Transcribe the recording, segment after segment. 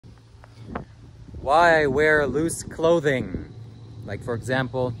why I wear loose clothing. Like, for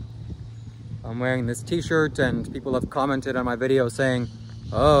example, I'm wearing this t-shirt and people have commented on my video saying,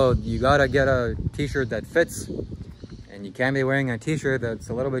 oh, you gotta get a t-shirt that fits, and you can't be wearing a t-shirt that's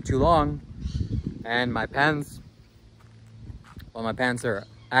a little bit too long. And my pants, well, my pants are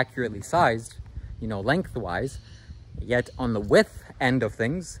accurately sized, you know, lengthwise, yet on the width end of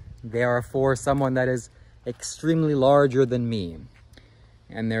things, they are for someone that is extremely larger than me.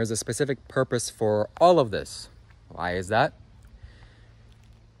 And there's a specific purpose for all of this. Why is that?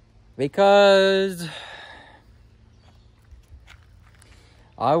 Because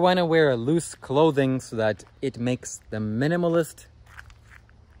I want to wear loose clothing so that it makes the minimalist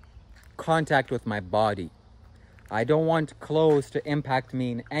contact with my body. I don't want clothes to impact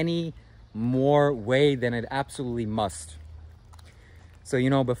me in any more way than it absolutely must. So, you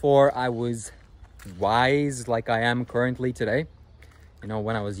know, before I was wise like I am currently today, you know,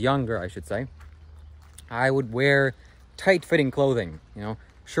 when I was younger, I should say, I would wear tight-fitting clothing, you know,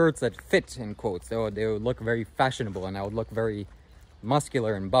 shirts that fit, in quotes. They would look very fashionable, and I would look very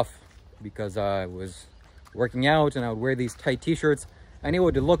muscular and buff because I was working out, and I would wear these tight t-shirts, and it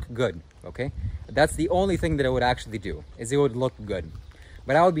would look good, okay? That's the only thing that I would actually do, is it would look good.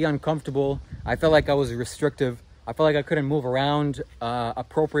 But I would be uncomfortable. I felt like I was restrictive. I felt like I couldn't move around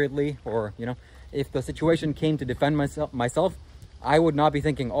appropriately, or, you know, if the situation came to defend myself, I would not be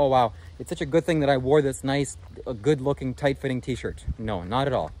thinking, oh, wow, it's such a good thing that I wore this nice, good-looking, tight-fitting t-shirt. No, not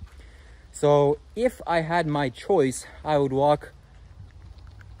at all. So if I had my choice, I would walk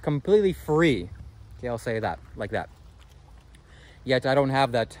completely free. Okay, I'll say that, like that. Yet I don't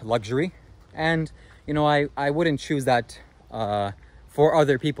have that luxury. And, you know, I wouldn't choose that for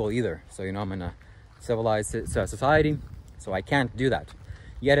other people either. So, you know, I'm in a civilized society, so I can't do that.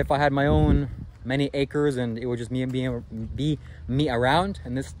 Yet if I had my own many acres and it would just be me around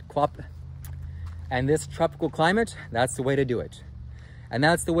in this tropical climate, that's the way to do it. And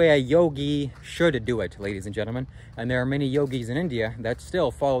that's the way a yogi should do it, ladies and gentlemen. And there are many yogis in India that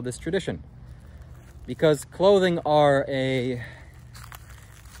still follow this tradition, because clothing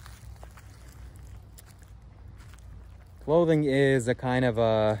is a kind of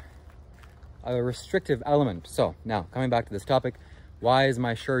a restrictive element. So now coming back to this topic, why is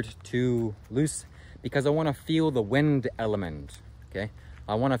my shirt too loose? Because I want to feel the wind element, okay?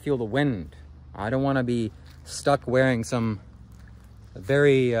 I want to feel the wind. I don't want to be stuck wearing some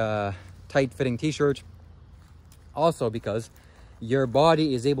very tight-fitting t-shirt. Also because your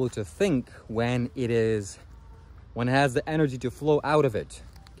body is able to think when it has the energy to flow out of it,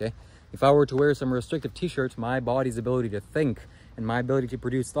 okay? If I were to wear some restrictive t-shirts, my body's ability to think and my ability to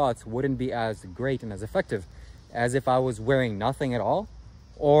produce thoughts wouldn't be as great and as effective as if I was wearing nothing at all,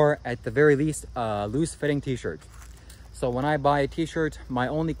 or at the very least, a loose-fitting t-shirt. So when I buy a t-shirt, my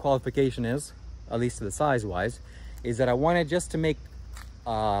only qualification is, at least to the size-wise, is that I want it just to make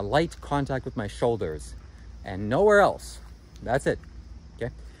light contact with my shoulders and nowhere else. That's it,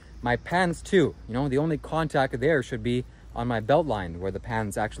 okay? My pants too, you know, the only contact there should be on my belt line where the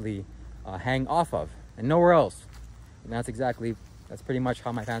pants actually hang off of, and nowhere else. And that's pretty much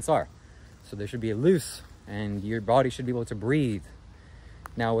how my pants are. So they should be loose, and your body should be able to breathe.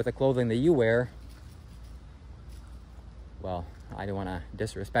 Now with the clothing that you wear, well, I don't want to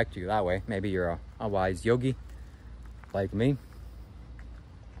disrespect you that way. Maybe you're a wise yogi like me.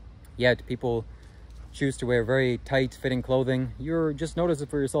 Yet people choose to wear very tight-fitting clothing. Just notice it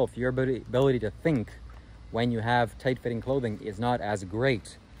for yourself. Your ability to think when you have tight-fitting clothing is not as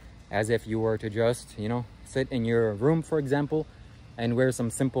great as if you were to just, you know, sit in your room, for example, and wear some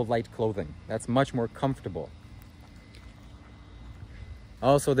simple light clothing. That's much more comfortable.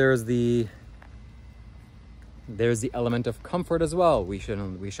 Also, there's the element of comfort as well. We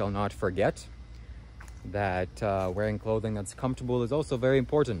shall not forget that wearing clothing that's comfortable is also very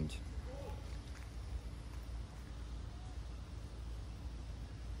important.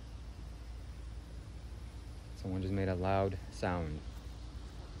 Someone just made a loud sound.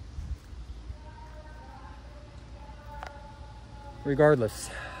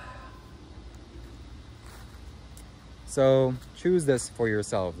 Regardless. So choose this for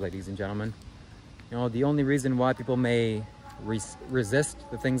yourself, ladies and gentlemen. You know, the only reason why people may resist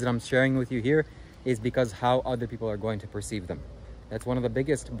the things that I'm sharing with you here is because how other people are going to perceive them. That's one of the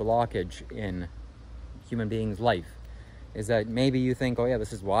biggest blockage in human beings' life, is that maybe you think, oh yeah,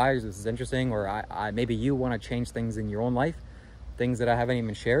 this is wise, this is interesting, or maybe you want to change things in your own life, things that I haven't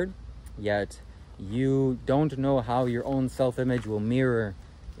even shared, yet you don't know how your own self-image will mirror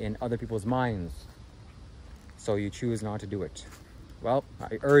in other people's minds, so you choose not to do it. Well,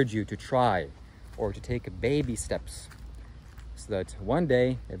 I urge you to try, or to take baby steps, so that one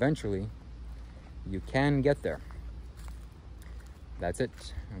day, eventually, You can get there. That's it.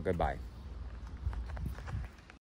 Goodbye.